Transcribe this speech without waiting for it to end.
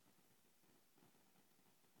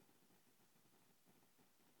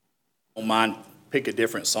Don't mind pick a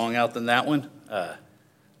different song out than that one.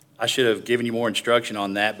 I should have given you more instruction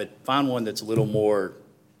on that, but find one that's a little more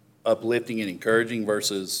uplifting and encouraging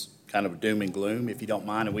versus kind of doom and gloom, if you don't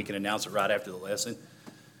mind, and we can announce it right after the lesson.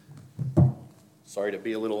 Sorry to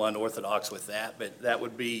be a little unorthodox with that, but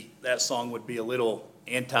that song would be a little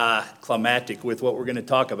anticlimactic with what we're going to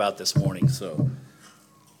talk about this morning. So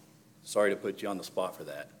sorry to put you on the spot for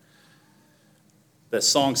that. The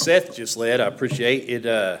song Seth just led, I appreciate it.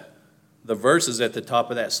 The verses at the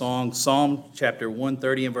top of that song, Psalm chapter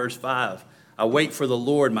 130 and verse 5. I wait for the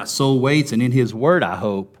Lord, my soul waits, and in his word I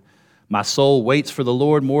hope. My soul waits for the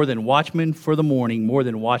Lord more than watchmen for the morning, more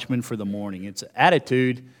than watchmen for the morning. It's an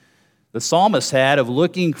attitude the psalmist had of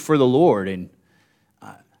looking for the Lord and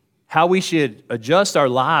how we should adjust our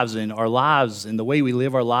lives and the way we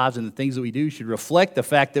live our lives and the things that we do should reflect the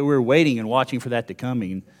fact that we're waiting and watching for that to come.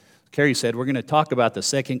 And Carrie said, we're going to talk about the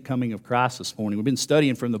second coming of Christ this morning. We've been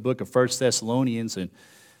studying from the book of 1 Thessalonians, and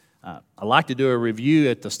I like to do a review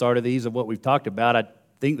at the start of these of what we've talked about. I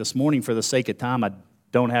think this morning, for the sake of time, I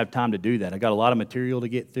don't have time to do that. I got a lot of material to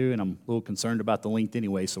get through, and I'm a little concerned about the length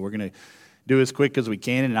anyway, so we're going to do as quick as we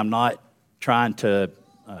can, and I'm not trying to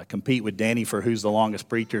compete with Danny for who's the longest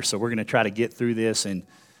preacher, so we're going to try to get through this and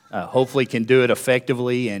hopefully can do it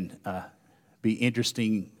effectively and be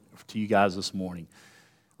interesting to you guys this morning.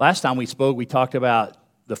 Last time we spoke, we talked about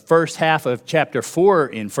the first half of chapter 4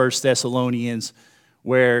 in 1 Thessalonians,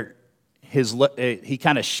 where he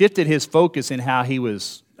kind of shifted his focus in how he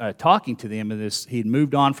was talking to them. And he'd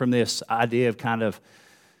moved on from this idea of kind of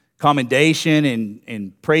commendation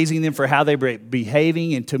and praising them for how they were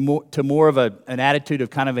behaving into more of an attitude of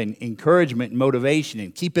kind of an encouragement and motivation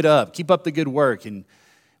and keep it up, keep up the good work, and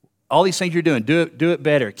all these things you're doing, do it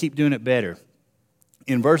better, keep doing it better.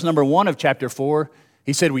 In verse number 1 of chapter 4,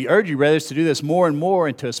 he said, we urge you, brothers, to do this more and more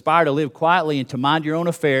and to aspire to live quietly and to mind your own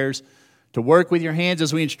affairs, to work with your hands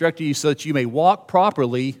as we instructed you so that you may walk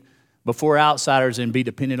properly before outsiders and be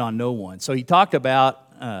dependent on no one. So he talked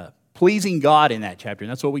about pleasing God in that chapter, and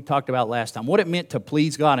that's what we talked about last time, what it meant to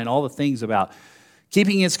please God and all the things about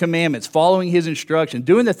keeping his commandments, following his instructions,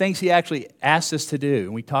 doing the things he actually asked us to do.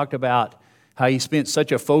 And we talked about how he spent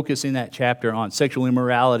such a focus in that chapter on sexual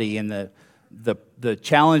immorality and the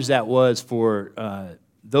challenge that was for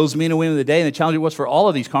those men and women of the day, and the challenge it was for all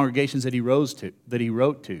of these congregations that he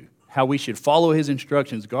wrote to, how we should follow his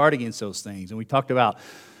instructions, guard against those things. And we talked about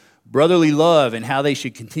brotherly love and how they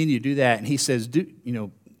should continue to do that. And he says,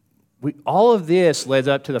 all of this led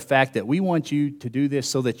up to the fact that we want you to do this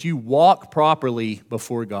so that you walk properly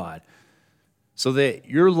before God, so that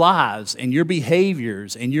your lives and your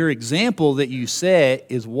behaviors and your example that you set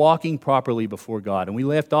is walking properly before God. And we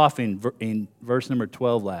left off in verse number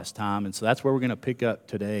 12 last time, and so that's where we're going to pick up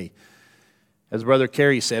today. As Brother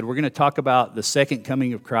Kerry said, we're going to talk about the second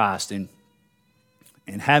coming of Christ and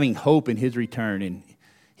having hope in his return. And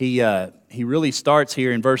he really starts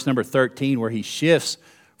here in verse number 13 where he shifts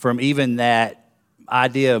from even that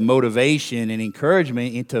idea of motivation and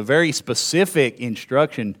encouragement into very specific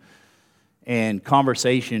instruction and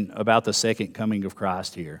conversation about the second coming of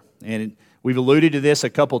Christ here. And we've alluded to this a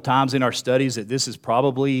couple times in our studies that this is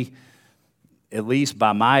probably, at least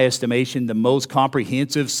by my estimation, the most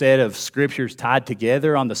comprehensive set of scriptures tied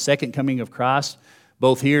together on the second coming of Christ,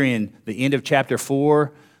 both here in the end of chapter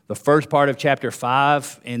 4, the first part of chapter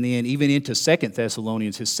 5, and then even into 2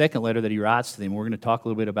 Thessalonians, his second letter that he writes to them. We're going to talk a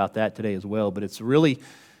little bit about that today as well, but it's a really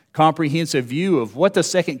comprehensive view of what the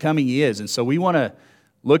second coming is. And so we want to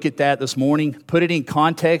look at that this morning, put it in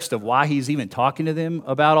context of why he's even talking to them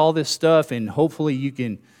about all this stuff, and hopefully you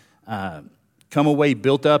can come away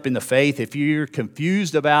built up in the faith. If you're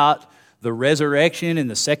confused about the resurrection and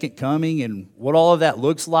the second coming and what all of that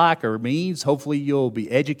looks like or means, hopefully you'll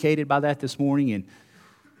be educated by that this morning. And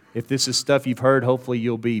if this is stuff you've heard, hopefully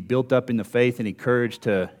you'll be built up in the faith and encouraged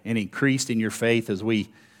and increased in your faith as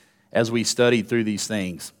we study through these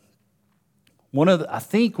things. I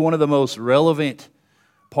think one of the most relevant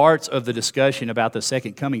parts of the discussion about the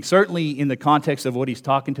second coming, certainly in the context of what he's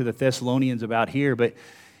talking to the Thessalonians about here, but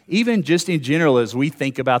even just in general as we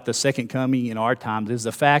think about the second coming in our times, is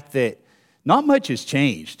the fact that not much has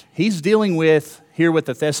changed. He's dealing with, here with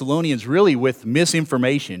the Thessalonians, really with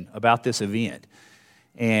misinformation about this event.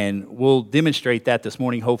 And we'll demonstrate that this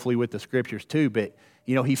morning, hopefully with the scriptures too. But,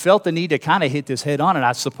 he felt the need to kind of hit this head on. And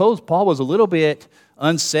I suppose Paul was a little bit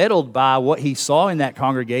unsettled by what he saw in that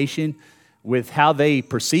congregation with how they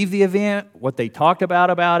perceived the event, what they talked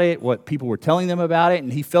about it, what people were telling them about it.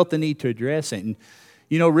 And he felt the need to address it. And,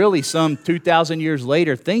 really some 2,000 years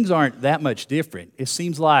later, things aren't that much different. It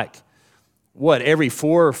seems like every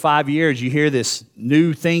 4 or 5 years you hear this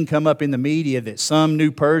new thing come up in the media that some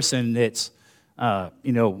new person that's,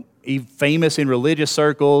 famous in religious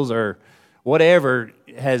circles or whatever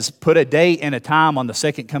has put a date and a time on the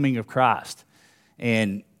second coming of Christ.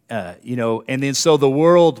 And, and then so the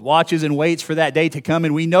world watches and waits for that day to come,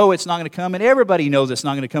 and we know it's not going to come, and everybody knows it's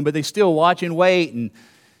not going to come, but they still watch and wait, and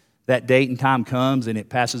that date and time comes, and it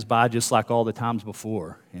passes by just like all the times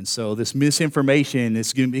before. And so this misinformation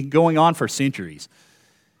has been going on for centuries.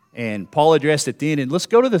 And Paul addressed it then, and let's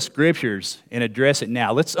go to the Scriptures and address it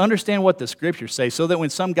now. Let's understand what the Scriptures say so that when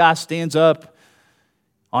some guy stands up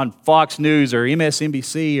on Fox News or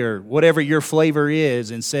MSNBC or whatever your flavor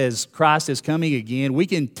is and says Christ is coming again, we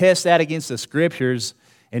can test that against the Scriptures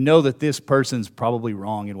and know that this person's probably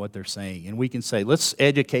wrong in what they're saying. And we can say, let's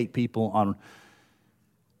educate people on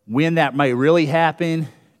when that might really happen.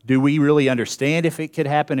 Do we really understand if it could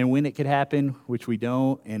happen and when it could happen, which we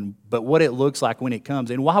don't, but what it looks like when it comes,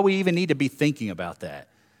 and why we even need to be thinking about that.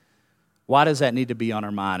 Why does that need to be on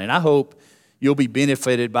our mind? And I hope you'll be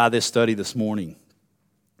benefited by this study this morning.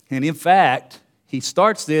 And in fact, he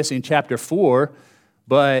starts this in chapter 4,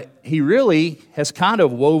 but he really has kind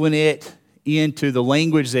of woven it into the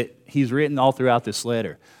language that he's written all throughout this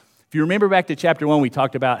letter. If you remember back to chapter 1, we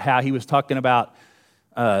talked about how he was talking about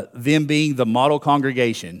them being the model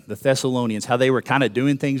congregation, the Thessalonians, how they were kind of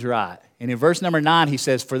doing things right. And in verse number 9, he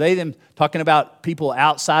says, for them, talking about people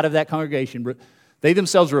outside of that congregation, they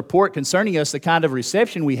themselves report concerning us the kind of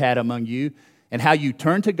reception we had among you and how you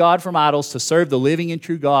turned to God from idols to serve the living and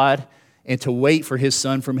true God and to wait for his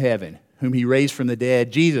Son from heaven, whom he raised from the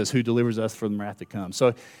dead, Jesus, who delivers us from the wrath to come.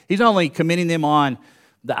 So he's not only commending them on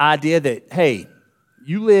the idea that, hey,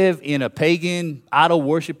 you live in a pagan,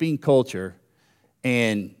 idol-worshiping culture,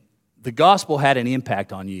 and the gospel had an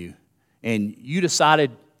impact on you, and you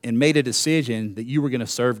decided and made a decision that you were going to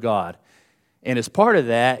serve God. And as part of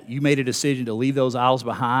that, you made a decision to leave those idols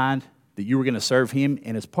behind, that you were going to serve him,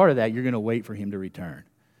 and as part of that, you're going to wait for him to return.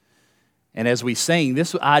 And as we sing,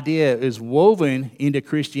 this idea is woven into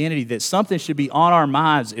Christianity that something should be on our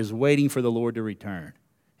minds is waiting for the Lord to return.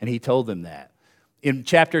 And he told them that. In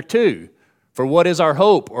chapter 2, for what is our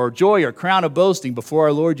hope or joy or crown of boasting before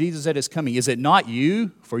our Lord Jesus at his coming? Is it not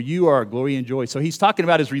you? For you are our glory and joy. So he's talking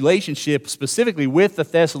about his relationship specifically with the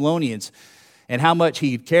Thessalonians and how much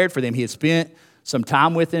he had cared for them. He had spent some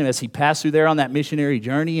time with them as he passed through there on that missionary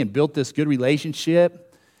journey and built this good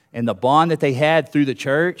relationship and the bond that they had through the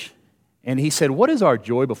church. And he said, what is our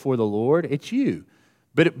joy before the Lord? It's you.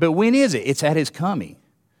 But when is it? It's at his coming.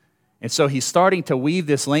 And so he's starting to weave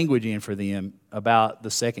this language in for them about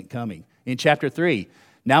the second coming. In chapter 3,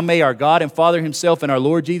 now may our God and Father himself and our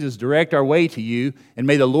Lord Jesus direct our way to you, and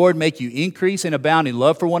may the Lord make you increase and abound in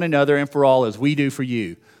love for one another and for all as we do for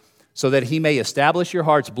you, so that he may establish your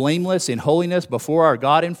hearts blameless in holiness before our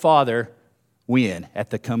God and Father, when?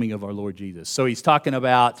 At the coming of our Lord Jesus. So he's talking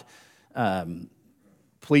about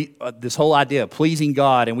this whole idea of pleasing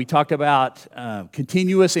God, and we talked about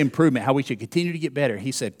continuous improvement, how we should continue to get better.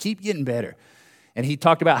 He said, keep getting better. And he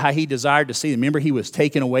talked about how he desired to see them. Remember, he was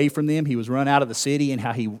taken away from them. He was run out of the city, and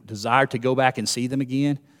how he desired to go back and see them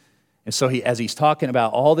again. And so as he's talking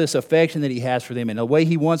about all this affection that he has for them and the way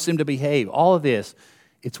he wants them to behave, all of this,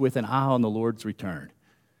 it's with an eye on the Lord's return.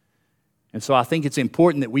 And so I think it's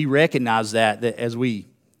important that we recognize that as we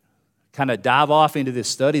kind of dive off into this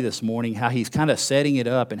study this morning, how he's kind of setting it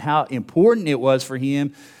up and how important it was for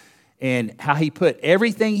him and how he put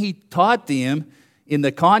everything he taught them in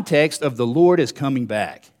the context of the Lord is coming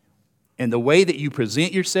back. And the way that you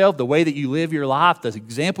present yourself, the way that you live your life, the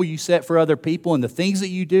example you set for other people, and the things that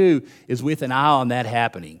you do is with an eye on that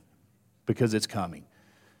happening because it's coming.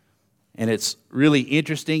 And it's really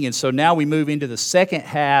interesting. And so now we move into the second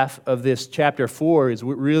half of this chapter 4 is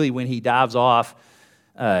really when he dives off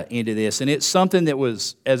into this. And it's something that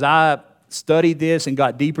was, as I studied this and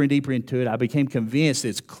got deeper and deeper into it, I became convinced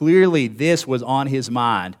it's clearly this was on his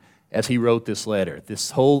mind as he wrote this letter,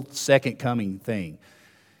 this whole second coming thing.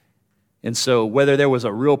 And so whether there was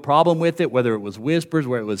a real problem with it, whether it was whispers,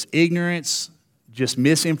 whether it was ignorance, just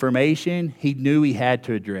misinformation, he knew he had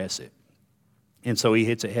to address it. And so he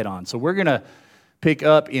hits it head on. So we're going to pick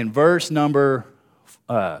up in verse number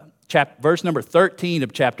 13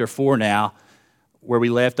 of chapter 4 now, where we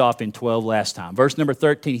left off in 12 last time. Verse number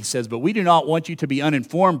 13, he says, but we do not want you to be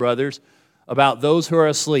uninformed, brothers, about those who are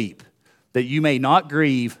asleep, that you may not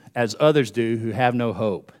grieve as others do who have no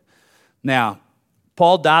hope. Now,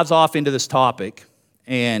 Paul dives off into this topic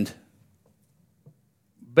and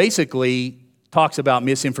basically talks about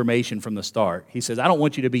misinformation from the start. He says, I don't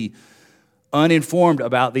want you to be uninformed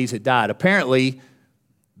about these that died. Apparently,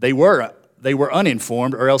 they were they were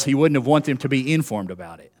uninformed, or else he wouldn't have wanted them to be informed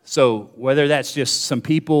about it. So whether that's just some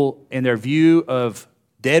people in their view of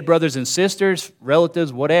dead brothers and sisters,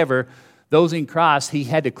 relatives, whatever, those in Christ, he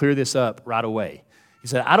had to clear this up right away. He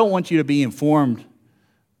said, I don't want you to be informed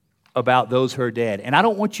about those who are dead, and I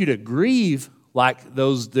don't want you to grieve like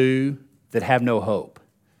those do that have no hope.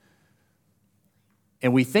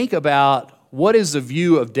 And we think about what is the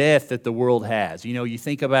view of death that the world has. You know, you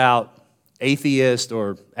think about atheists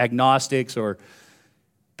or agnostics or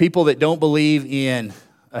people that don't believe in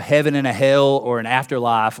a heaven and a hell or an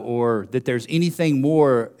afterlife or that there's anything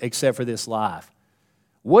more except for this life.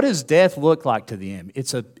 What does death look like to them?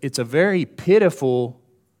 It's a very pitiful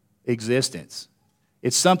existence.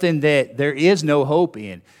 It's something that there is no hope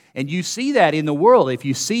in. And you see that in the world. If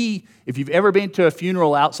you've ever been to a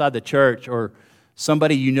funeral outside the church or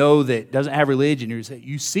somebody you know that doesn't have religion,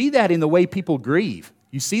 you see that in the way people grieve.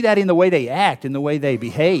 You see that in the way they act, in the way they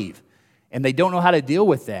behave. And they don't know how to deal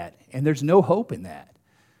with that. And there's no hope in that.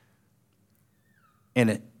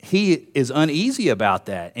 And he is uneasy about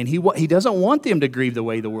that. And he doesn't want them to grieve the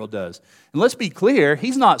way the world does. And let's be clear,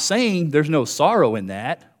 he's not saying there's no sorrow in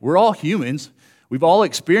that. We're all humans. We've all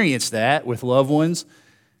experienced that with loved ones.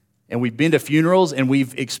 And we've been to funerals and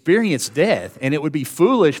we've experienced death. And it would be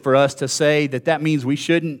foolish for us to say that means we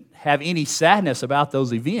shouldn't have any sadness about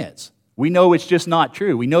those events. We know it's just not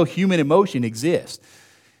true. We know human emotion exists.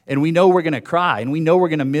 And we know we're going to cry and we know we're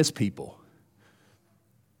going to miss people.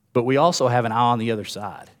 But we also have an eye on the other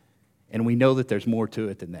side. And we know that there's more to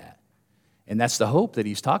it than that. And that's the hope that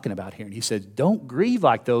he's talking about here. And he says, don't grieve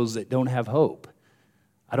like those that don't have hope.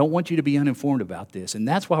 I don't want you to be uninformed about this. And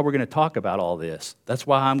that's why we're going to talk about all this. That's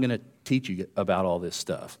why I'm going to teach you about all this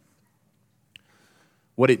stuff.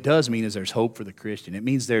 What it does mean is there's hope for the Christian. It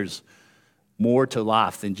means there's more to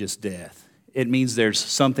life than just death. It means there's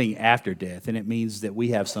something after death. And it means that we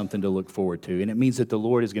have something to look forward to. And it means that the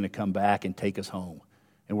Lord is going to come back and take us home.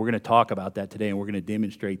 And we're going to talk about that today, and we're going to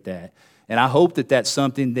demonstrate that. And I hope that that's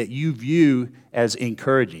something that you view as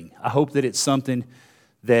encouraging. I hope that it's something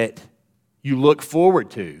that you look forward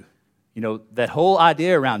to. You know, that whole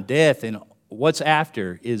idea around death and what's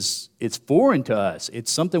after it's foreign to us. It's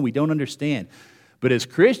something we don't understand. But as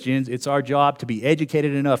Christians, it's our job to be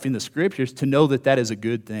educated enough in the Scriptures to know that that is a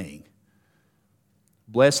good thing.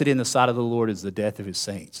 Blessed in the sight of the Lord is the death of his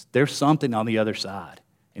saints. There's something on the other side.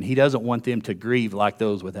 And he doesn't want them to grieve like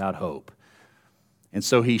those without hope. And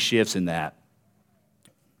so he shifts in that.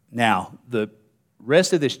 Now, the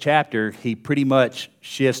rest of this chapter, he pretty much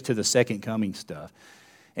shifts to the second coming stuff.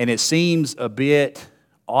 And it seems a bit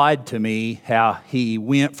odd to me how he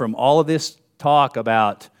went from all of this talk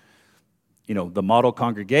about, you know, the model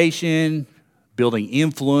congregation, building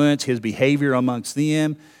influence, his behavior amongst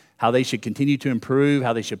them, how they should continue to improve,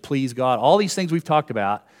 how they should please God, all these things we've talked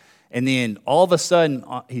about. And then all of a sudden,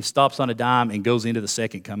 he stops on a dime and goes into the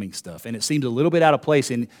second coming stuff. And it seems a little bit out of place.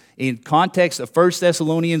 In context of 1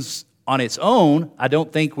 Thessalonians on its own, I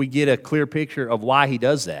don't think we get a clear picture of why he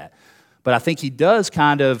does that. But I think he does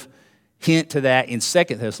kind of hint to that in 2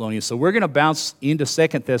 Thessalonians. So we're going to bounce into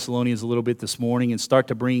 2 Thessalonians a little bit this morning and start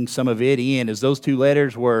to bring some of it in, as those two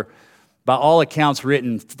letters were, by all accounts,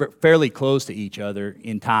 written fairly close to each other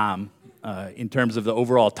in time, in terms of the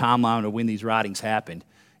overall timeline of when these writings happened.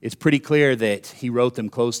 It's pretty clear that he wrote them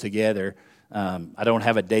close together. I don't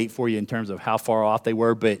have a date for you in terms of how far off they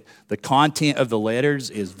were, but the content of the letters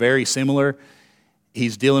is very similar.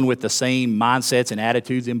 He's dealing with the same mindsets and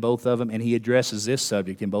attitudes in both of them, and he addresses this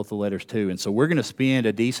subject in both the letters too. And so we're going to spend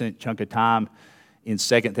a decent chunk of time in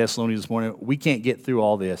 2 Thessalonians this morning. We can't get through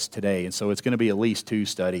all this today, and so it's going to be at least 2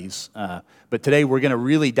 studies. But today we're going to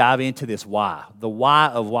really dive into this why, the why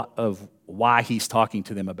of why he's talking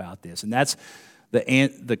to them about this. And that's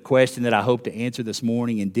the question that I hope to answer this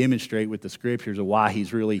morning and demonstrate with the Scriptures of why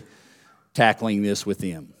he's really tackling this with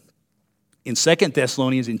them. In 2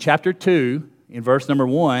 Thessalonians, in chapter 2, in verse number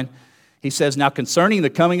 1, he says, "Now concerning the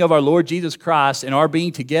coming of our Lord Jesus Christ and our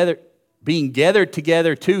being gathered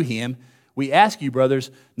together to him, we ask you,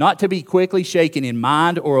 brothers, not to be quickly shaken in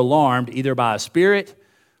mind or alarmed, either by a spirit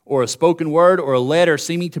or a spoken word or a letter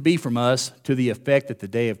seeming to be from us, to the effect that the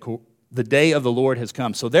day of the Lord has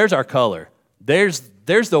come." So there's our color. There's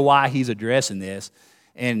the why he's addressing this,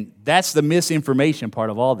 and that's the misinformation part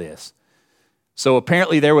of all this. So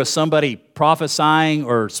apparently there was somebody prophesying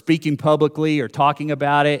or speaking publicly or talking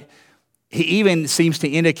about it. He even seems to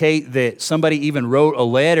indicate that somebody even wrote a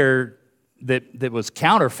letter that was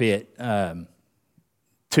counterfeit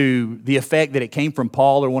to the effect that it came from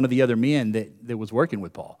Paul or one of the other men that was working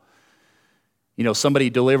with Paul. You know, somebody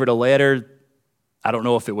delivered a letter I don't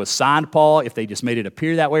know if it was signed Paul, if they just made it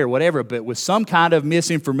appear that way or whatever, but with some kind of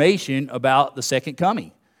misinformation about the second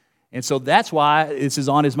coming. And so that's why this is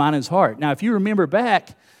on his mind and his heart. Now, if you remember back,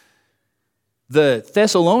 the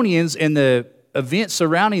Thessalonians and the events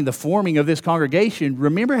surrounding the forming of this congregation,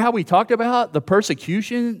 remember how we talked about the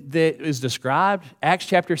persecution that is described? Acts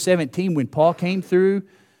chapter 17, when Paul came through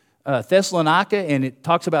Thessalonica, and it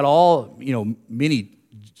talks about all,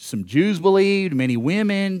 some Jews believed, many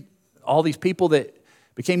women, all these people that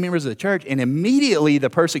became members of the church, and immediately the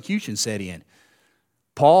persecution set in.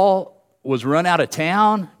 Paul was run out of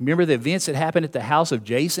town. Remember the events that happened at the house of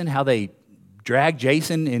Jason, how they dragged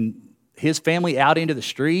Jason and his family out into the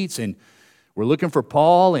streets, and we're looking for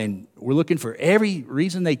Paul, and we're looking for every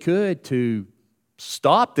reason they could to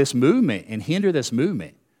stop this movement and hinder this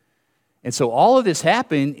movement. And so all of this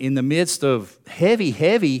happened in the midst of heavy,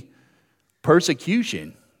 heavy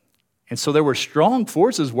persecution. And so there were strong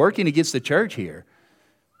forces working against the church here.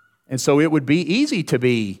 And so it would be easy to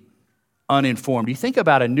be uninformed. You think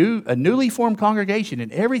about a newly formed congregation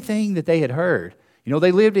and everything that they had heard.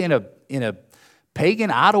 They lived in a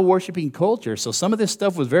pagan idol-worshiping culture, so some of this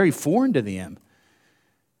stuff was very foreign to them.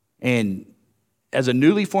 And as a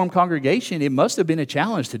newly formed congregation, it must have been a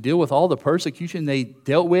challenge to deal with all the persecution they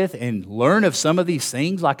dealt with and learn of some of these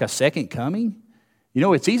things like a second coming.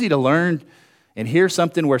 It's easy to learn and hear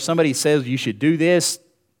something where somebody says you should do this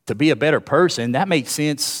to be a better person. That makes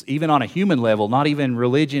sense even on a human level, not even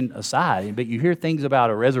religion aside. But you hear things about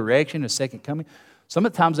a resurrection, a second coming.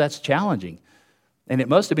 Sometimes that's challenging. And it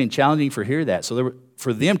must have been challenging for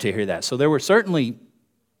them to hear that. So there were certainly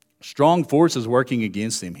strong forces working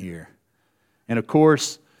against them here. And of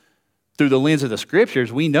course, through the lens of the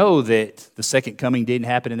Scriptures, we know that the second coming didn't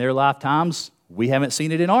happen in their lifetimes. We haven't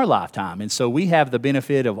seen it in our lifetime. And so we have the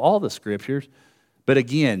benefit of all the Scriptures. But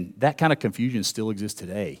again, that kind of confusion still exists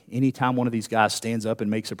today. Anytime one of these guys stands up and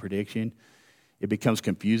makes a prediction, it becomes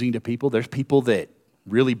confusing to people. There's people that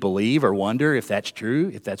really believe or wonder if that's true,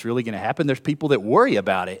 if that's really going to happen. There's people that worry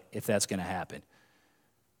about it if that's going to happen.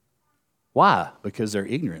 Why? Because they're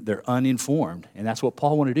ignorant. They're uninformed. And that's what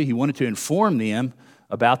Paul wanted to do. He wanted to inform them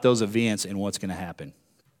about those events and what's going to happen.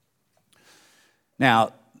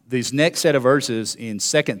 Now, these next set of verses in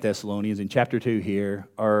 2 Thessalonians, in chapter 2 here,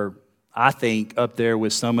 are, I think, up there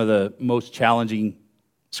with some of the most challenging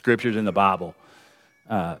scriptures in the Bible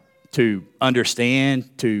to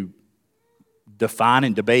understand, to define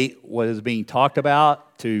and debate what is being talked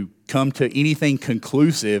about, to come to anything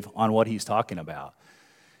conclusive on what he's talking about.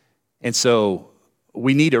 And so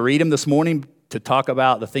we need to read them this morning to talk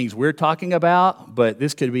about the things we're talking about, but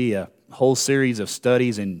this could be a whole series of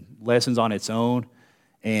studies and lessons on its own.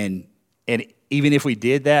 And even if we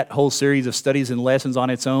did that whole series of studies and lessons on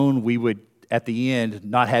its own, we would, at the end,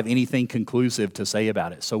 not have anything conclusive to say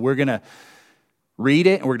about it. So we're going to read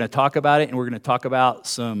it, and we're going to talk about it, and we're going to talk about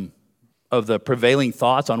some of the prevailing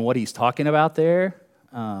thoughts on what he's talking about there.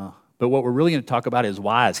 But what we're really going to talk about is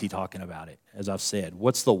why is he talking about it, as I've said.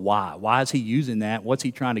 What's the why? Why is he using that? What's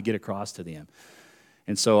he trying to get across to them?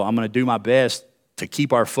 And so I'm going to do my best to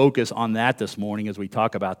keep our focus on that this morning as we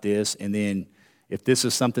talk about this. And then if this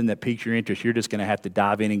is something that piques your interest, you're just going to have to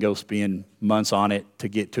dive in and go spend months on it to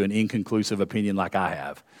get to an inconclusive opinion like I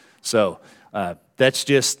have. So that's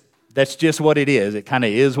just what it is. It kind of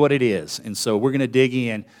is what it is. And so we're going to dig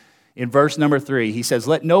in. In verse number 3, he says,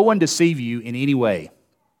 "Let no one deceive you in any way,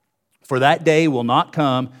 for that day will not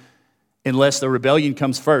come unless the rebellion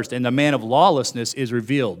comes first, and the man of lawlessness is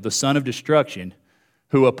revealed, the son of destruction,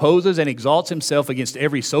 who opposes and exalts himself against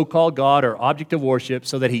every so-called God or object of worship,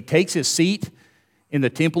 so that he takes his seat in the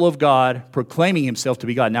temple of God, proclaiming himself to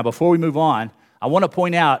be God." Now, before we move on, I want to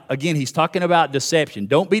point out, again, he's talking about deception.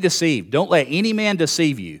 Don't be deceived. Don't let any man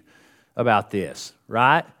deceive you about this,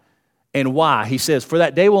 right? And why? He says, for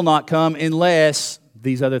that day will not come unless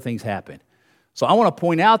these other things happen. So I want to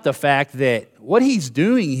point out the fact that what he's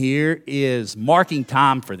doing here is marking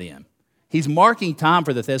time for them. He's marking time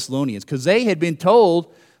for the Thessalonians because they had been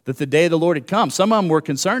told that the day of the Lord had come. Some of them were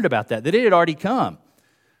concerned about that it had already come.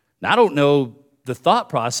 Now, I don't know the thought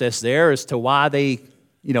process there as to why they,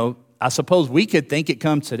 I suppose we could think it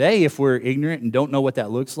comes today if we're ignorant and don't know what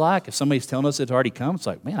that looks like. If somebody's telling us it's already come, it's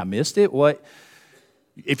like, man, I missed it. What?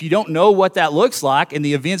 If you don't know what that looks like and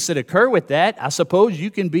the events that occur with that, I suppose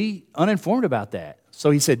you can be uninformed about that.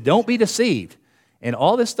 So he said, don't be deceived. And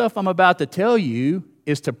all this stuff I'm about to tell you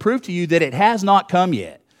is to prove to you that it has not come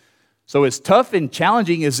yet. So as tough and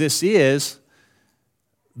challenging as this is,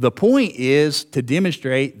 the point is to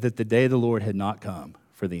demonstrate that the day of the Lord had not come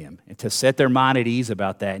for them and to set their mind at ease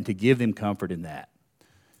about that and to give them comfort in that.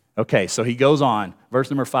 Okay, so he goes on,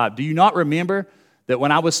 verse number 5. "Do you not remember that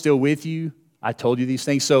when I was still with you, I told you these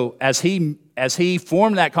things. So as he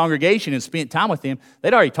formed that congregation and spent time with them,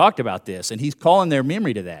 they'd already talked about this, and he's calling their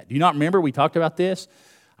memory to that. Do you not remember we talked about this?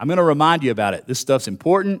 I'm going to remind you about it. This stuff's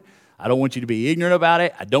important. I don't want you to be ignorant about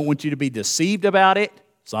it. I don't want you to be deceived about it,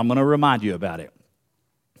 so I'm going to remind you about it.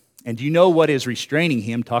 And do you know what is restraining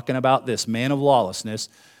him, talking about this man of lawlessness,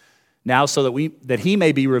 now so that he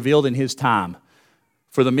may be revealed in his time?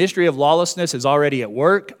 For the mystery of lawlessness is already at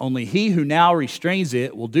work. Only he who now restrains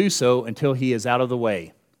it will do so until he is out of the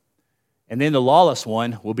way. And then the lawless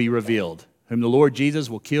one will be revealed, whom the Lord Jesus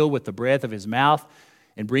will kill with the breath of his mouth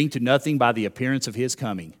and bring to nothing by the appearance of his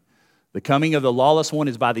coming. The coming of the lawless one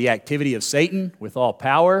is by the activity of Satan, with all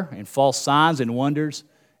power and false signs and wonders,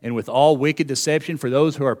 and with all wicked deception for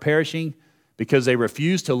those who are perishing, because they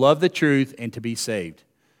refuse to love the truth and to be saved.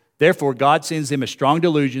 Therefore, God sends them a strong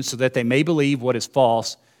delusion so that they may believe what is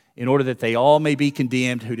false, in order that they all may be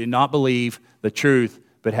condemned who did not believe the truth,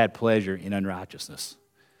 but had pleasure in unrighteousness.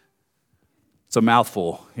 It's a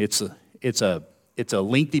mouthful. It's a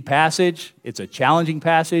lengthy passage. It's a challenging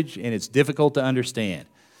passage, and it's difficult to understand.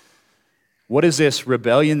 What is this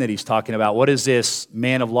rebellion that he's talking about? What is this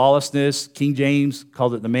man of lawlessness? King James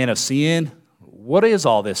called it the man of sin. What is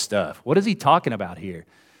all this stuff? What is he talking about here?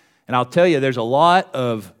 And I'll tell you, there's a lot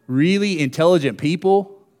of really intelligent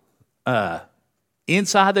people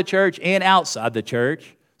inside the church and outside the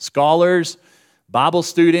church, scholars, Bible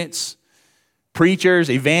students, preachers,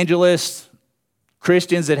 evangelists,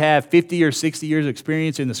 Christians that have 50 or 60 years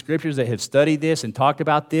experience in the scriptures that have studied this and talked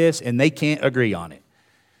about this, and they can't agree on it.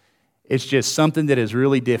 It's just something that is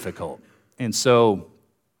really difficult. And so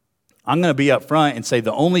I'm going to be up front and say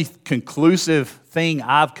the only conclusive thing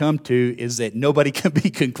I've come to is that nobody can be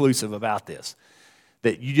conclusive about this,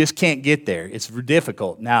 that you just can't get there. It's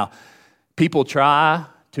difficult. Now, people try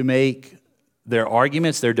to make their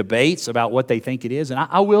arguments, their debates about what they think it is. And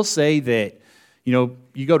I will say that,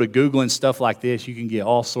 you go to Google and stuff like this, you can get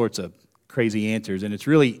all sorts of crazy answers. And it's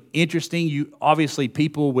really interesting. Obviously,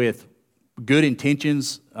 people with good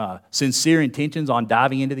intentions, sincere intentions on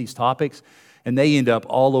diving into these topics, and they end up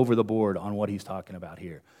all over the board on what he's talking about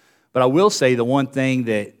here. But I will say the one thing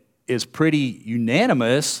that is pretty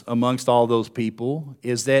unanimous amongst all those people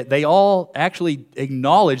is that they all actually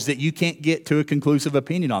acknowledge that you can't get to a conclusive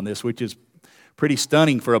opinion on this, which is pretty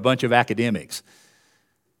stunning for a bunch of academics.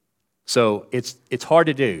 So it's hard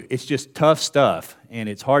to do. It's just tough stuff, and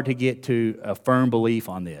it's hard to get to a firm belief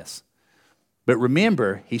on this. But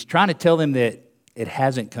remember, he's trying to tell them that it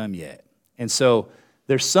hasn't come yet. And so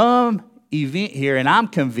there's some event here, and I'm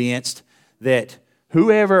convinced that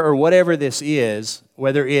whoever or whatever this is,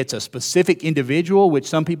 whether it's a specific individual, which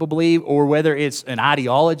some people believe, or whether it's an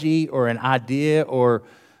ideology or an idea or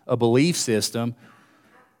a belief system,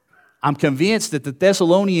 I'm convinced that the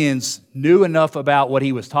Thessalonians knew enough about what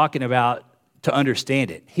he was talking about to understand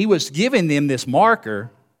it. He was giving them this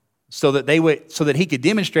marker so that he could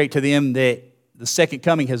demonstrate to them that the second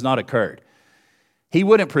coming has not occurred. He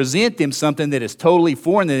wouldn't present them something that is totally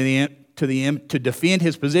foreign to them to defend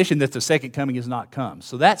his position that the second coming has not come.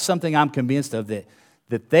 So that's something I'm convinced of, that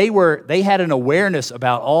they had an awareness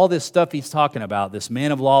about all this stuff he's talking about, this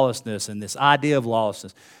man of lawlessness and this idea of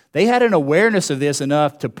lawlessness. They had an awareness of this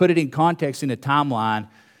enough to put it in context in a timeline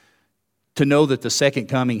to know that the second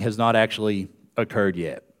coming has not actually occurred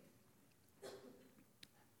yet.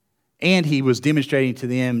 And he was demonstrating to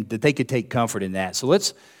them that they could take comfort in that. So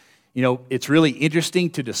it's really interesting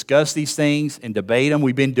to discuss these things and debate them.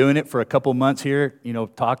 We've been doing it for a couple months here,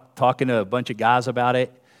 talking to a bunch of guys about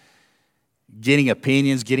it, getting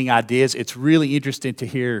opinions, getting ideas. It's really interesting to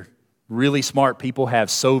hear really smart people have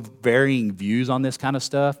so varying views on this kind of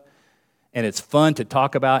stuff. And it's fun to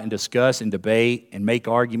talk about and discuss and debate and make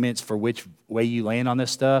arguments for which way you land on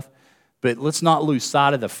this stuff. But let's not lose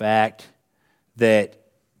sight of the fact that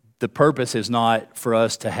the purpose is not for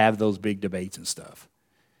us to have those big debates and stuff.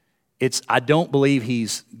 I don't believe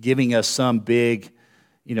he's giving us some big,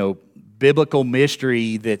 biblical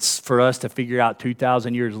mystery that's for us to figure out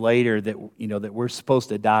 2,000 years later that we're supposed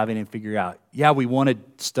to dive in and figure out. Yeah, we want to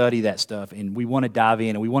study that stuff and we want to dive in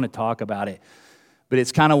and we want to talk about it. But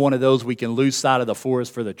it's kind of one of those we can lose sight of the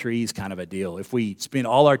forest for the trees kind of a deal. If we spend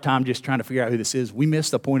all our time just trying to figure out who this is, we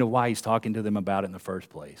miss the point of why he's talking to them about it in the first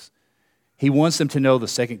place. He wants them to know the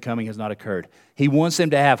second coming has not occurred. He wants them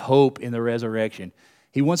to have hope in the resurrection.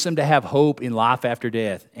 He wants them to have hope in life after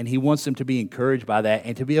death, and he wants them to be encouraged by that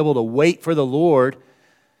and to be able to wait for the Lord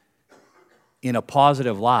in a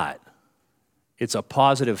positive light. It's a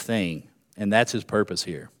positive thing, and that's his purpose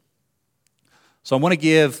here. So I want to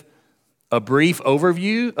give a brief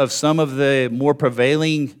overview of some of the more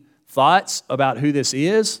prevailing thoughts about who this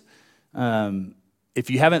is. If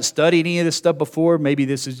you haven't studied any of this stuff before, maybe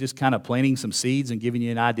this is just kind of planting some seeds and giving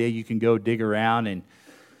you an idea. You can go dig around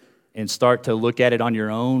and start to look at it on your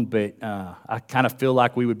own. But I kind of feel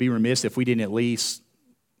like we would be remiss if we didn't at least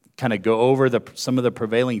kind of go over some of the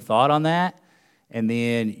prevailing thought on that. And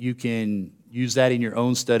then you can use that in your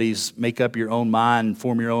own studies, make up your own mind,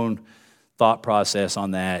 form your own thought process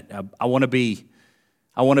on that. I want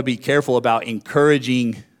to be careful about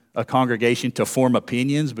encouraging a congregation to form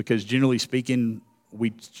opinions, because generally speaking, we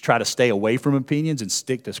try to stay away from opinions and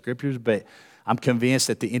stick to scriptures, but I'm convinced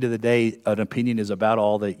at the end of the day, an opinion is about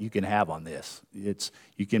all that you can have on this.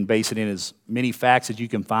 You can base it in as many facts as you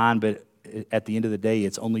can find, but at the end of the day,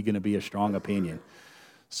 it's only going to be a strong opinion.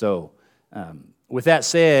 So with that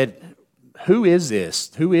said, who is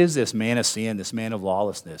this? Who is this man of sin, this man of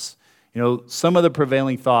lawlessness? Some of the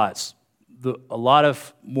prevailing thoughts, a lot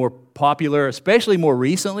of more popular, especially more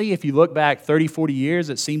recently, if you look back 30, 40 years,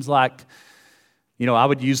 it seems like, I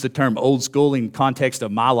would use the term old school in context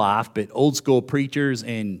of my life, but old school preachers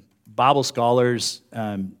and Bible scholars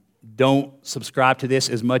don't subscribe to this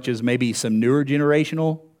as much as maybe some newer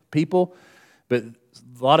generational people. But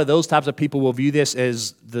a lot of those types of people will view this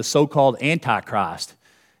as the so-called Antichrist.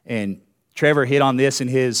 And Trevor hit on this in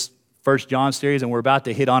his 1 John series, and we're about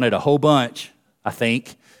to hit on it a whole bunch, I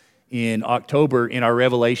think, in October in our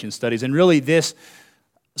Revelation studies. And really this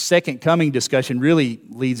second coming discussion really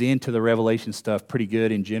leads into the Revelation stuff pretty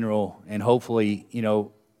good in general. And hopefully,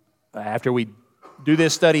 after we do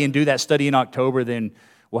this study and do that study in October, then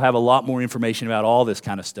we'll have a lot more information about all this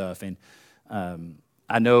kind of stuff. And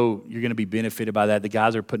I know you're going to be benefited by that. The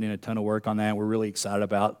guys are putting in a ton of work on that. We're really excited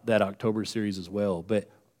about that October series as well. But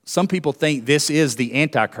some people think this is the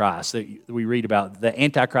Antichrist that we read about, the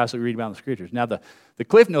Antichrist that we read about in the Scriptures. Now, the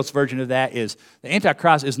Cliff Notes version of that is the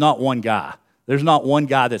Antichrist is not one guy. There's not one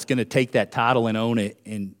guy that's going to take that title and own it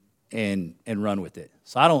and run with it.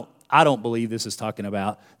 So I don't believe this is talking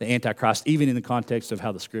about the Antichrist, even in the context of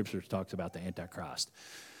how the Scriptures talks about the Antichrist.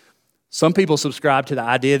 Some people subscribe to the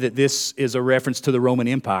idea that this is a reference to the Roman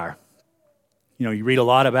Empire. You read a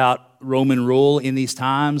lot about Roman rule in these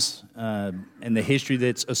times and the history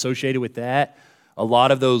that's associated with that. A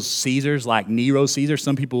lot of those Caesars, like Nero Caesar,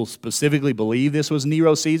 some people specifically believe this was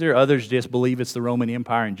Nero Caesar. Others just believe it's the Roman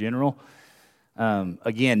Empire in general.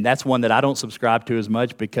 Again, that's one that I don't subscribe to as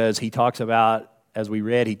much, because he talks about, as we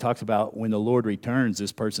read, he talks about when the Lord returns,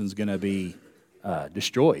 this person's going to be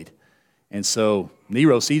destroyed. And so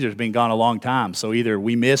Nero Caesar's been gone a long time. So either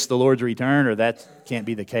we miss the Lord's return or that can't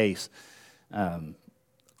be the case.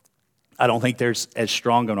 I don't think there's as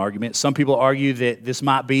strong an argument. Some people argue that this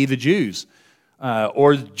might be the Jews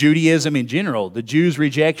or Judaism in general, the Jews'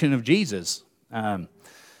 rejection of Jesus.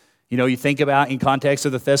 You think about in context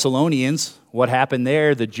of the Thessalonians, what happened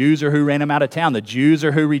there. The Jews are who ran them out of town. The Jews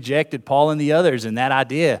are who rejected Paul and the others. And that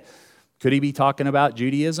idea, could he be talking about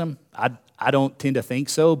Judaism? I don't tend to think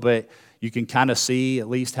so, but you can kind of see at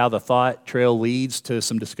least how the thought trail leads to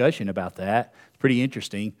some discussion about that. It's pretty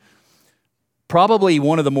interesting. Probably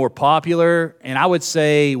one of the more popular, and I would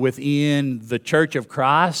say within the Church of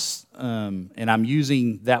Christ, and I'm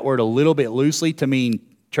using that word a little bit loosely to mean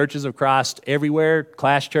churches of Christ everywhere,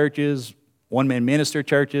 class churches, one-man minister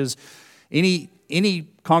churches, any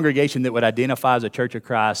congregation that would identify as a Church of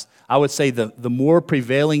Christ, I would say the more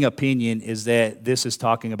prevailing opinion is that this is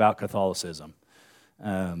talking about Catholicism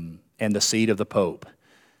and the seat of the Pope.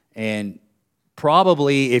 And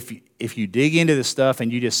probably if you dig into this stuff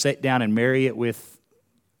and you just sit down and marry it with,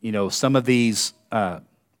 some of these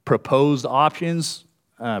proposed options,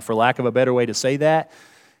 for lack of a better way to say that,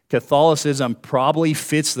 Catholicism probably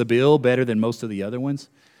fits the bill better than most of the other ones.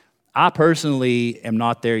 I personally am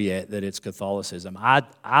not there yet that it's Catholicism.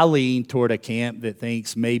 I lean toward a camp that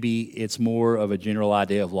thinks maybe it's more of a general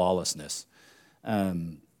idea of lawlessness.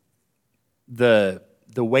 The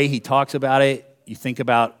way he talks about it, you think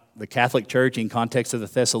about the Catholic Church in context of the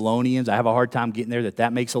Thessalonians. I have a hard time getting there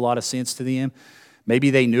that makes a lot of sense to them. Maybe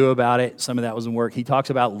they knew about it. Some of that was in work. He talks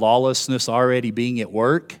about lawlessness already being at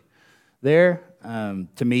work there.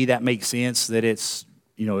 To me, that makes sense that it's,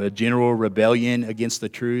 a general rebellion against the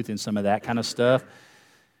truth and some of that kind of stuff.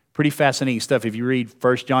 Pretty fascinating stuff. If you read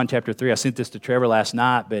 1 John chapter 3, I sent this to Trevor last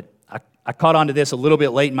night, but I caught on to this a little bit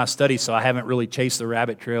late in my study, so I haven't really chased the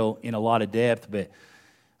rabbit trail in a lot of depth, but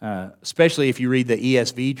especially if you read the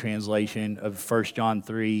ESV translation of 1 John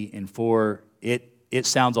 3 and 4, it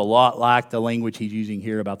sounds a lot like the language he's using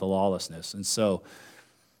here about the lawlessness. And so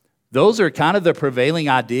those are kind of the prevailing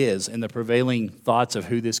ideas and the prevailing thoughts of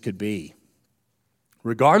who this could be.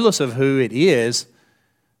 Regardless of who it is,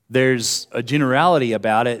 there's a generality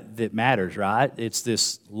about it that matters, right? It's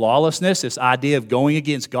this lawlessness, this idea of going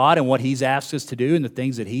against God and what He's asked us to do and the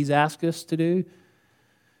things that He's asked us to do.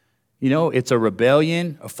 You know, it's a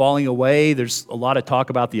rebellion, a falling away. There's a lot of talk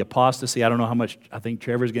about the apostasy. I don't know how much, I think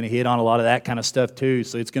Trevor's going to hit on a lot of that kind of stuff too,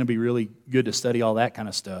 so it's going to be really good to study all that kind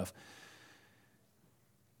of stuff.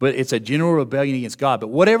 But it's a general rebellion against God. But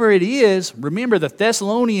whatever it is, remember the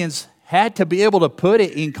Thessalonians had to be able to put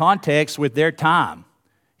it in context with their time.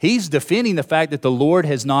 He's defending the fact that the Lord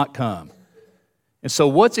has not come. And so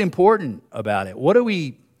what's important about it?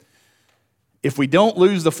 If we don't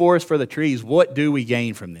lose the forest for the trees, what do we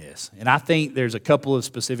gain from this? And I think there's a couple of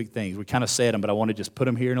specific things. We kind of said them, but I want to just put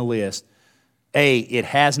them here in a list. A, it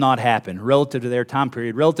has not happened relative to their time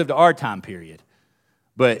period, relative to our time period.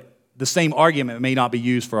 But the same argument may not be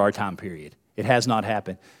used for our time period. It has not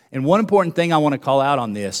happened. And one important thing I want to call out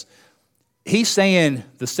on this, he's saying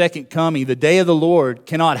the second coming, the day of the Lord,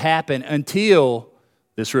 cannot happen until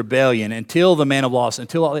this rebellion, until the man of lawlessness,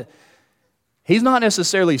 until all that. He's not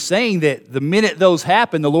necessarily saying that the minute those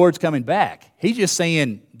happen, the Lord's coming back. He's just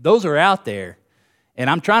saying those are out there. And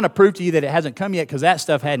I'm trying to prove to you that it hasn't come yet because that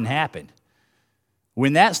stuff hadn't happened.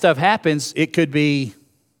 When that stuff happens, it could be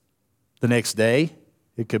the next day.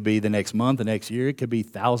 It could be the next month, the next year. It could be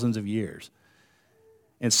thousands of years.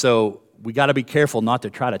 And so we got to be careful not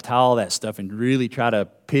to try to tie all that stuff and really try to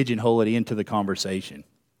pigeonhole it into the conversation.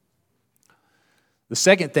 The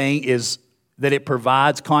second thing is that it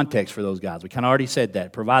provides context for those guys. We kind of already said that.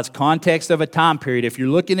 It provides context of a time period. If you're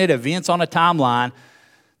looking at events on a timeline,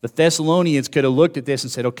 the Thessalonians could have looked at this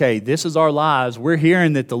and said, okay, this is our lives. We're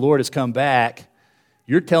hearing that the Lord has come back.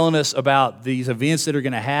 You're telling us about these events that are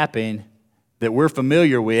going to happen that we're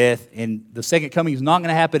familiar with, and the second coming is not going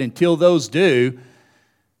to happen until those do.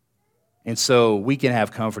 And so we can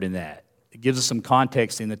have comfort in that. It gives us some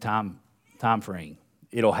context in the time frame.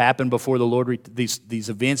 It'll happen before the Lord, these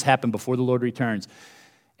events happen before the Lord returns.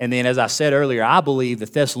 And then, as I said earlier, I believe the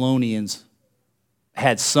Thessalonians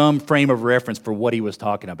had some frame of reference for what he was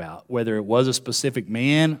talking about, whether it was a specific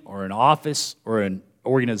man or an office or an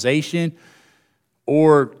organization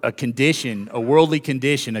or a condition, a worldly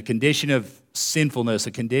condition, a condition of sinfulness,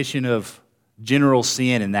 a condition of general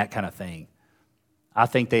sin and that kind of thing. I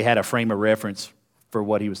think they had a frame of reference for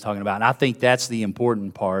what he was talking about. And I think that's the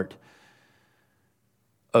important part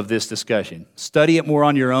of this discussion. Study it more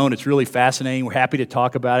on your own. It's really fascinating. We're happy to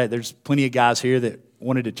talk about it. There's plenty of guys here that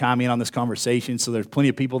wanted to chime in on this conversation, so there's plenty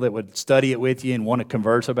of people that would study it with you and want to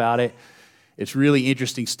converse about it. It's really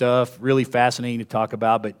interesting stuff, really fascinating to talk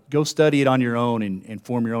about, but go study it on your own and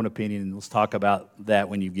form your own opinion, and let's talk about that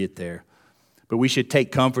when you get there. But we should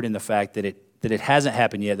take comfort in the fact that it hasn't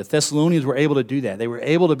happened yet. The Thessalonians were able to do that. They were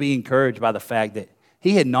able to be encouraged by the fact that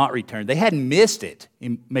he had not returned. They hadn't missed it,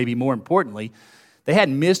 maybe more importantly. They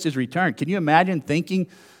hadn't missed his return. Can you imagine thinking,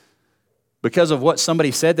 because of what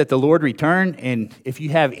somebody said, that the Lord returned, and if you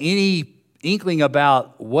have any inkling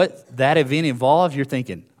about what that event involves, you're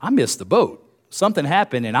thinking, I missed the boat. Something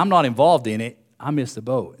happened, and I'm not involved in it. I missed the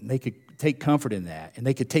boat. And they could take comfort in that, and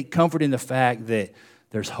they could take comfort in the fact that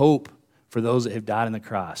there's hope for those that have died in the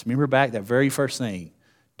cross. Remember back that very first thing,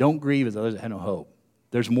 don't grieve as others that have no hope.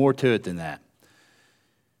 There's more to it than that.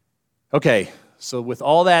 Okay. So with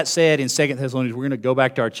all that said in 2 Thessalonians, we're going to go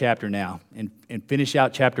back to our chapter now and finish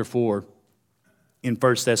out chapter 4 in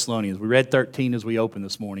 1 Thessalonians. We read 13 as we opened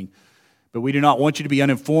this morning. But we do not want you to be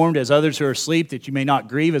uninformed as others who are asleep, that you may not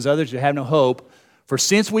grieve as others who have no hope. For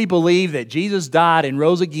since we believe that Jesus died and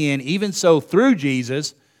rose again, even so through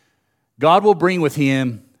Jesus, God will bring with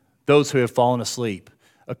him those who have fallen asleep.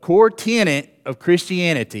 A core tenet of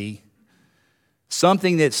Christianity,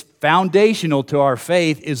 something that's foundational to our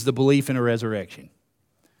faith, is the belief in a resurrection.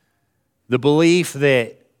 The belief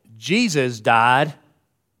that Jesus died.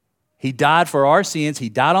 He died for our sins. He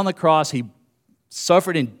died on the cross. He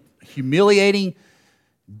suffered in humiliating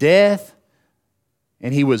death,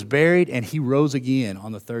 and he was buried, and he rose again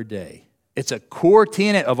on the third day. It's a core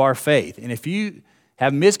tenet of our faith. And if you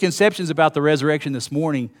have misconceptions about the resurrection this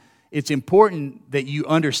morning, it's important that you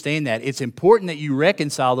understand that. It's important that you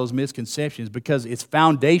reconcile those misconceptions because it's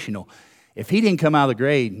foundational. If he didn't come out of the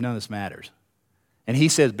grave, none of this matters. And he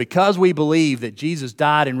says, because we believe that Jesus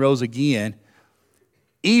died and rose again,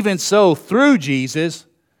 even so through Jesus,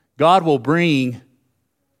 God will bring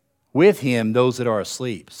with him those that are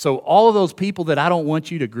asleep. So all of those people that I don't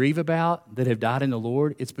want you to grieve about that have died in the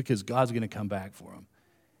Lord, it's because God's going to come back for them.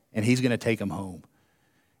 And he's going to take them home.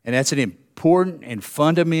 And that's an important and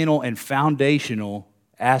fundamental and foundational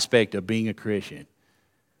aspect of being a Christian.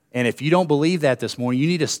 And if you don't believe that this morning, you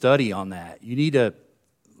need to study on that. You need to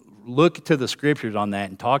look to the scriptures on that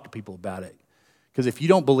and talk to people about it. Because if you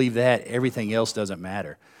don't believe that, everything else doesn't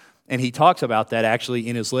matter. And he talks about that actually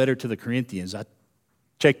in his letter to the Corinthians. I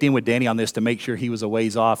checked in with Danny on this to make sure he was a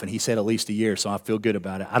ways off, and he said at least a year, so I feel good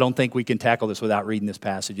about it. I don't think we can tackle this without reading this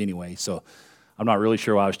passage anyway, so I'm not really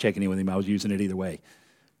sure why I was checking in with him. I was using it either way.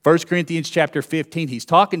 1 Corinthians chapter 15, he's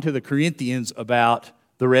talking to the Corinthians about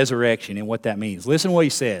the resurrection and what that means. Listen to what he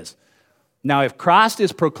says. Now, if Christ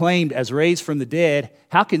is proclaimed as raised from the dead,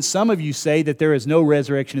 how can some of you say that there is no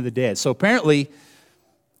resurrection of the dead? So apparently,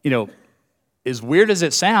 as weird as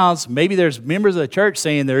it sounds, maybe there's members of the church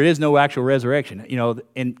saying there is no actual resurrection.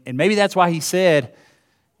 And maybe that's why he said,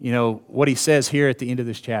 what he says here at the end of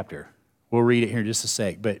this chapter. We'll read it here in just a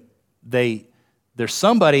sec. But there's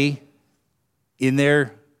somebody in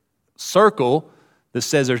their circle that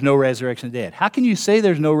says there's no resurrection of the dead. How can you say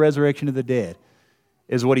there's no resurrection of the dead?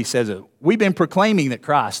 Is what he says. We've been proclaiming that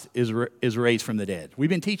Christ is raised from the dead. We've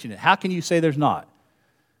been teaching it. How can you say there's not?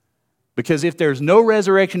 Because if there's no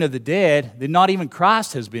resurrection of the dead, then not even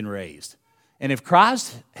Christ has been raised. And if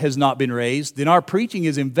Christ has not been raised, then our preaching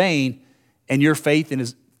is in vain, and your faith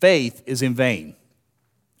is in vain.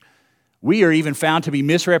 We are even found to be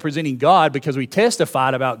misrepresenting God because we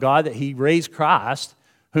testified about God that he raised Christ,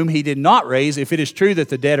 whom he did not raise, if it is true that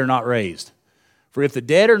the dead are not raised. For if the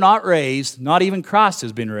dead are not raised, not even Christ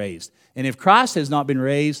has been raised. And if Christ has not been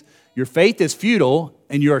raised, your faith is futile,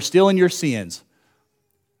 and you are still in your sins.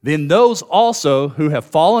 Then those also who have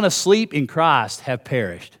fallen asleep in Christ have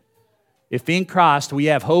perished. If in Christ we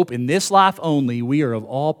have hope in this life only, we are of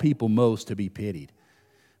all people most to be pitied.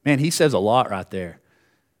 Man, he says a lot right there.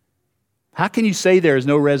 How can you say there is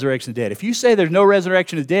no resurrection of the dead? If you say there's no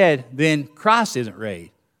resurrection of the dead, then Christ isn't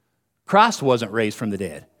raised. Christ wasn't raised from the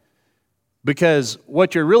dead. Because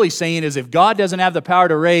what you're really saying is if God doesn't have the power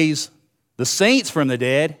to raise the saints from the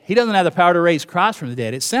dead, he doesn't have the power to raise Christ from the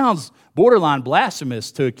dead. It sounds borderline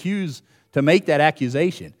blasphemous to make that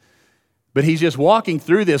accusation. But he's just walking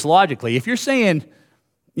through this logically. If you're saying,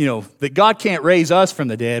 that God can't raise us from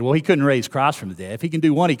the dead, well, he couldn't raise Christ from the dead. If he can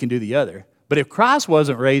do one, he can do the other. But if Christ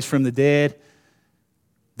wasn't raised from the dead,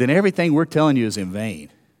 then everything we're telling you is in vain.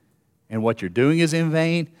 And what you're doing is in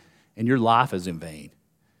vain, and your life is in vain.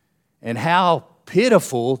 And how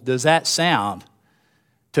pitiful does that sound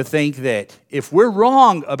to think that if we're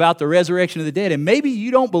wrong about the resurrection of the dead, and maybe you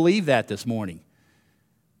don't believe that this morning.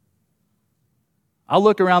 I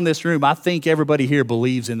look around this room, I think everybody here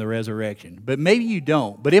believes in the resurrection, but maybe you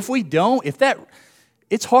don't. But if we don't,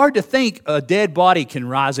 it's hard to think a dead body can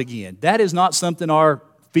rise again. That is not something our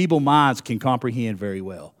feeble minds can comprehend very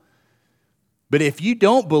well. But if you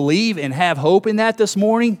don't believe and have hope in that this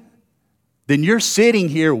morning, then you're sitting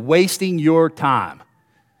here wasting your time.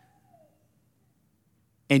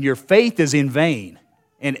 And your faith is in vain.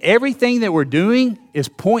 And everything that we're doing is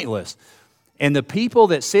pointless. And the people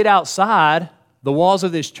that sit outside the walls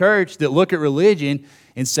of this church that look at religion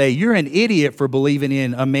and say, you're an idiot for believing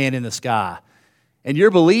in a man in the sky. And you're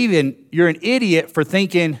an idiot for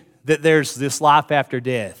thinking that there's this life after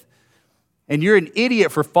death. And you're an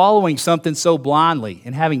idiot for following something so blindly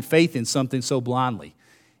and having faith in something so blindly.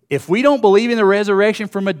 If we don't believe in the resurrection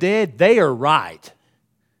from the dead, they are right.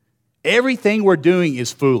 Everything we're doing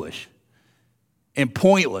is foolish and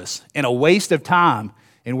pointless and a waste of time.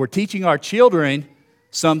 And we're teaching our children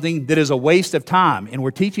something that is a waste of time. And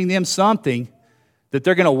we're teaching them something that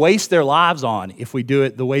they're going to waste their lives on if we do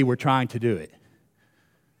it the way we're trying to do it.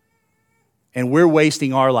 And we're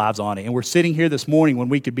wasting our lives on it. And we're sitting here this morning when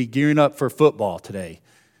we could be gearing up for football today,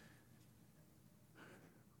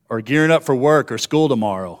 or gearing up for work or school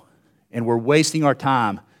tomorrow, and we're wasting our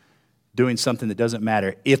time doing something that doesn't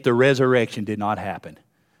matter if the resurrection did not happen.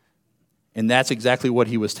 And that's exactly what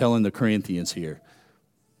he was telling the Corinthians here.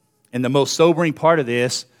 And the most sobering part of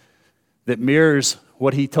this that mirrors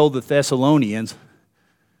what he told the Thessalonians,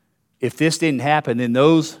 if this didn't happen, then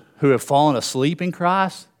those who have fallen asleep in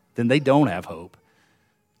Christ, then they don't have hope.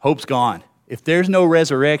 Hope's gone. If there's no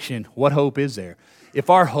resurrection, what hope is there? If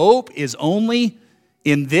our hope is only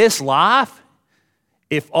in this life,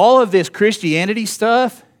 if all of this Christianity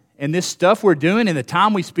stuff and this stuff we're doing and the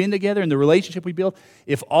time we spend together and the relationship we build,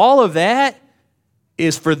 if all of that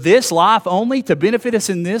is for this life only, to benefit us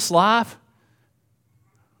in this life,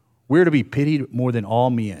 we're to be pitied more than all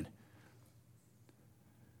men.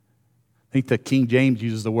 I think the King James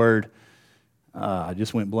uses the word, I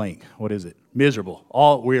just went blank. What is it? Miserable.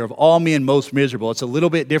 We are of all men most miserable. It's a little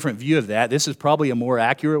bit different view of that. This is probably a more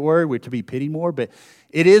accurate word. We're to be pitied more, but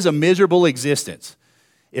it is a miserable existence.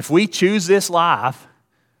 If we choose this life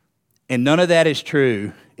and none of that is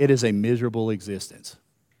true, it is a miserable existence.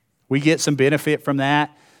 We get some benefit from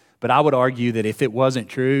that, but I would argue that if it wasn't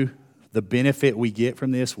true, the benefit we get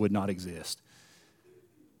from this would not exist.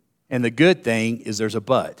 And the good thing is there's a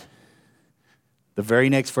but. The very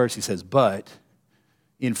next verse he says, but,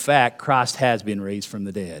 in fact, Christ has been raised from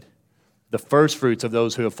the dead, the first fruits of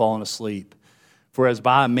those who have fallen asleep. For as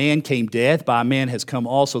by a man came death, by a man has come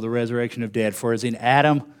also the resurrection of dead. For as in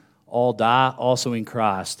Adam all die, also in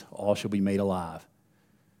Christ all shall be made alive.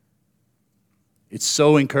 It's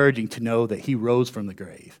so encouraging to know that he rose from the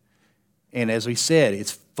grave. And as we said,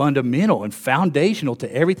 it's fundamental and foundational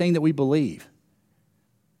to everything that we believe.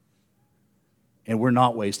 And we're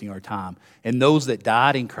not wasting our time. And those that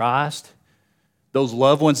died in Christ, those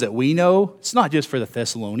loved ones that we know, it's not just for the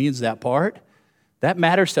Thessalonians, that part. That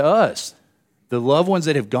matters to us. The loved ones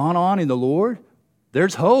that have gone on in the Lord,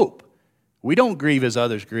 there's hope. We don't grieve as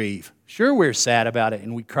others grieve. Sure, we're sad about it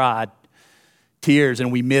and we cried tears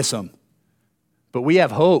and we miss them. But we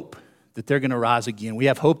have hope that they're going to rise again. We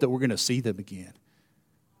have hope that we're going to see them again.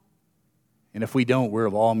 And if we don't, we're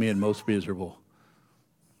of all men most miserable.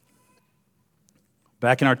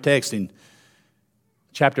 Back in our text in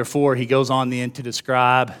chapter 4, he goes on then to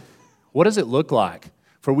describe what does it look like?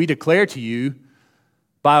 For we declare to you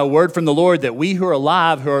by a word from the Lord that we who are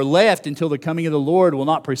alive, who are left until the coming of the Lord, will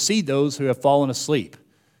not precede those who have fallen asleep.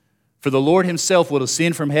 For the Lord himself will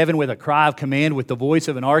descend from heaven with a cry of command, with the voice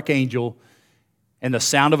of an archangel, and the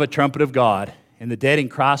sound of a trumpet of God, and the dead in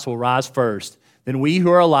Christ will rise first. Then we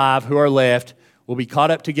who are alive, who are left, will be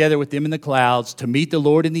caught up together with them in the clouds to meet the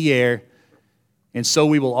Lord in the air, and so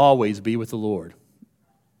we will always be with the Lord.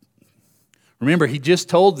 Remember, he just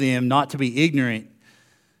told them not to be ignorant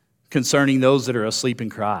concerning those that are asleep in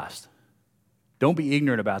Christ. Don't be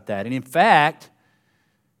ignorant about that. And in fact,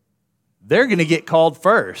 they're going to get called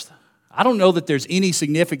first. I don't know that there's any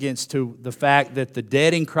significance to the fact that the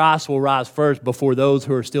dead in Christ will rise first before those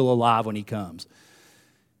who are still alive when he comes.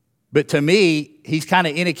 But to me, he's kind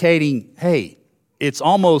of indicating, hey, it's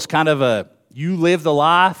almost kind of a, you live the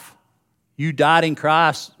life, you died in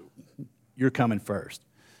Christ, you're coming first.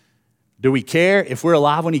 Do we care? If we're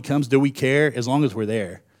alive when he comes, do we care? As long as we're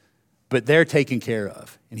there. But they're taken care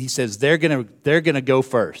of. And he says they're gonna go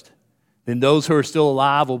first. Then those who are still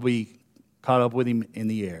alive will be caught up with him in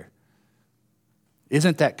the air.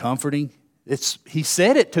 Isn't that comforting? He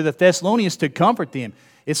said it to the Thessalonians to comfort them.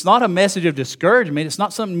 It's not a message of discouragement. It's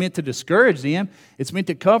not something meant to discourage them. It's meant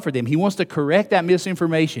to comfort them. He wants to correct that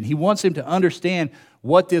misinformation. He wants them to understand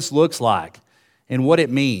what this looks like and what it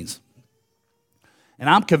means. And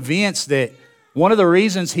I'm convinced that one of the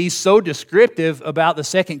reasons he's so descriptive about the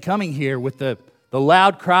second coming here with the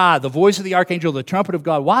loud cry, the voice of the archangel, the trumpet of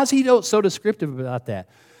God, why is he so descriptive about that?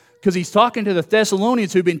 Because he's talking to the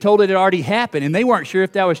Thessalonians who've been told that it already happened, and they weren't sure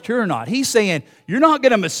if that was true or not. He's saying, you're not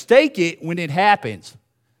going to mistake it when it happens.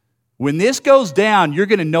 When this goes down, you're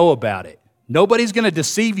going to know about it. Nobody's going to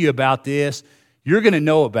deceive you about this. You're going to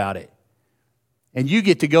know about it. And you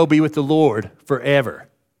get to go be with the Lord forever.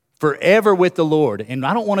 Forever with the Lord. And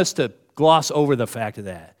I don't want us to gloss over the fact of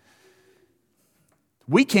that.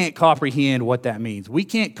 We can't comprehend what that means. We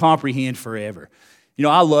can't comprehend forever. You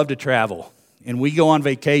know, I love to travel. And we go on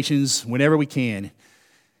vacations whenever we can.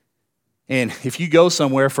 And if you go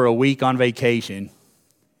somewhere for a week on vacation,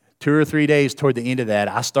 2 or 3 days toward the end of that,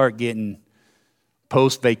 I start getting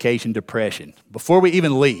post-vacation depression. Before we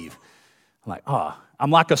even leave, I'm like,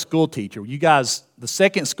 I'm like a school teacher. You guys, the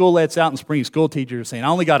second school lets out in spring, school teachers are saying, I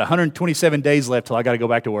only got 127 days left till I got to go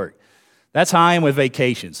back to work. That's how I am with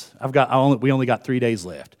vacations. We only got 3 days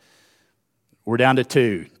left. We're down to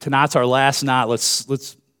 2. Tonight's our last night.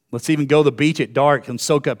 Let's even go to the beach at dark and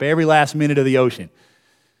soak up every last minute of the ocean.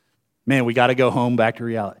 Man, we got to go home back to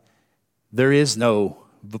reality. There is no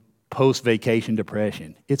post-vacation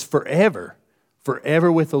depression. It's forever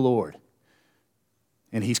with the Lord.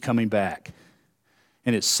 And he's coming back.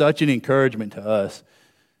 And it's such an encouragement to us.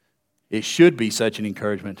 It should be such an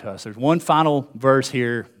encouragement to us. There's one final verse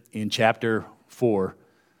here in chapter 4.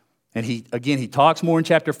 And he talks more in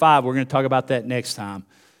chapter 5. We're going to talk about that next time.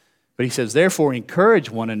 But he says, therefore, encourage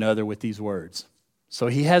one another with these words. So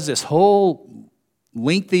he has this whole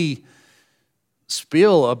lengthy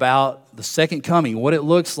spiel about the second coming, what it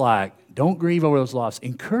looks like. Don't grieve over those losses.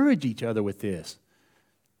 Encourage each other with this.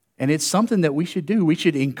 And it's something that we should do. We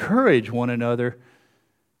should encourage one another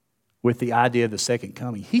with the idea of the second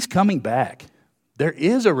coming. He's coming back. There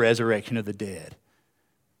is a resurrection of the dead.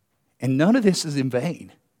 And none of this is in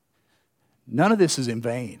vain. None of this is in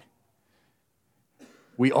vain.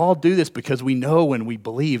 We all do this because we know and we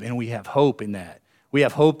believe and we have hope in that. We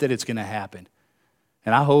have hope that it's going to happen.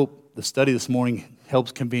 And I hope the study this morning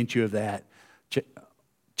helps convince you of that.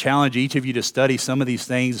 Challenge each of you to study some of these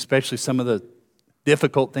things, especially some of the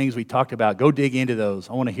difficult things we talked about. Go dig into those.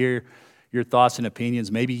 I want to hear your thoughts and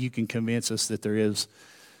opinions. Maybe you can convince us that there is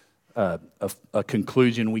a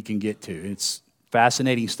conclusion we can get to. It's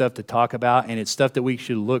fascinating stuff to talk about, and it's stuff that we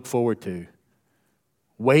should look forward to.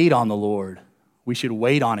 Wait on the Lord. We should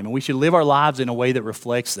wait on Him, and we should live our lives in a way that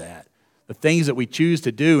reflects that. The things that we choose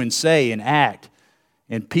to do and say and act,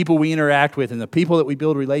 and people we interact with, and the people that we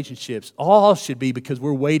build relationships, all should be because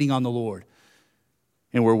we're waiting on the Lord,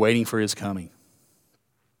 and we're waiting for His coming.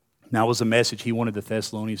 And that was the message He wanted the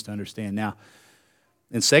Thessalonians to understand. Now,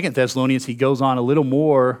 in 2 Thessalonians, he goes on a little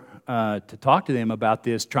more to talk to them about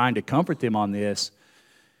this, trying to comfort them on this.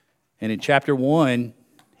 And in chapter 1,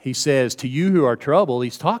 he says, to you who are troubled,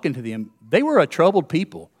 he's talking to them. They were a troubled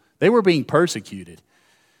people. They were being persecuted.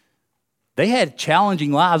 They had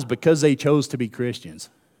challenging lives because they chose to be Christians.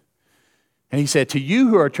 And he said, to you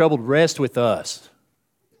who are troubled, rest with us.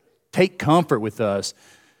 Take comfort with us.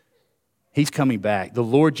 He's coming back. The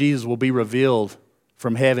Lord Jesus will be revealed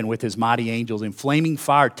from heaven with His mighty angels in flaming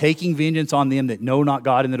fire, taking vengeance on them that know not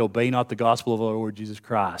God and that obey not the gospel of our Lord Jesus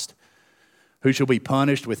Christ, who shall be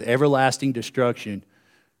punished with everlasting destruction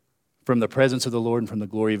from the presence of the Lord and from the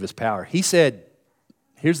glory of His power. He said,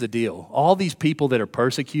 here's the deal. All these people that are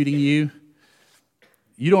persecuting you,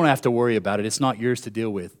 you don't have to worry about it. It's not yours to deal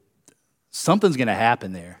with. Something's going to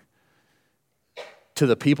happen there to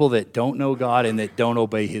the people that don't know God and that don't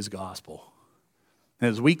obey His gospel. And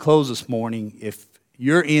as we close this morning, if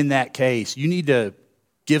you're in that case, you need to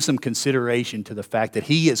give some consideration to the fact that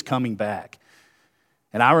He is coming back.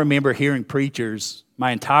 And I remember hearing preachers my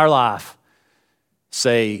entire life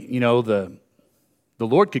say, you know, the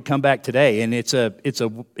Lord could come back today, and it's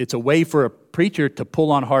a way for a preacher to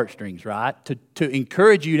pull on heartstrings, right? To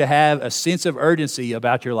encourage you to have a sense of urgency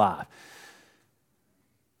about your life.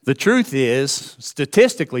 The truth is,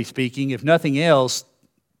 statistically speaking, if nothing else,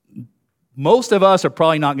 most of us are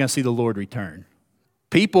probably not going to see the Lord return.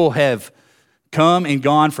 People have come and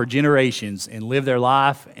gone for generations and lived their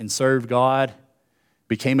life and served God,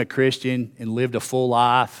 became a Christian and lived a full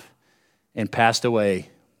life and passed away.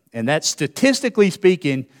 And that's, statistically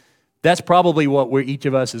speaking, that's probably what each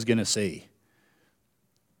of us is going to see.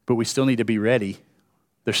 But we still need to be ready.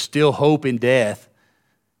 There's still hope in death.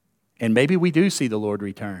 And maybe we do see the Lord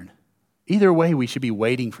return. Either way, we should be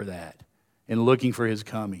waiting for that and looking for His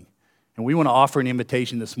coming. And we want to offer an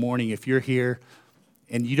invitation this morning. If you're here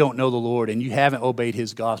and you don't know the Lord and you haven't obeyed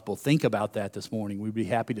His gospel, think about that this morning. We'd be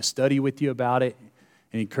happy to study with you about it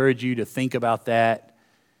and encourage you to think about that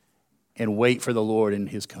and wait for the Lord and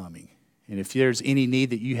His coming. And if there's any need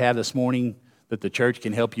that you have this morning that the church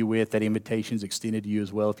can help you with, that invitation is extended to you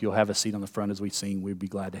as well. If you'll have a seat on the front as we sing, we'd be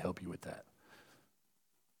glad to help you with that.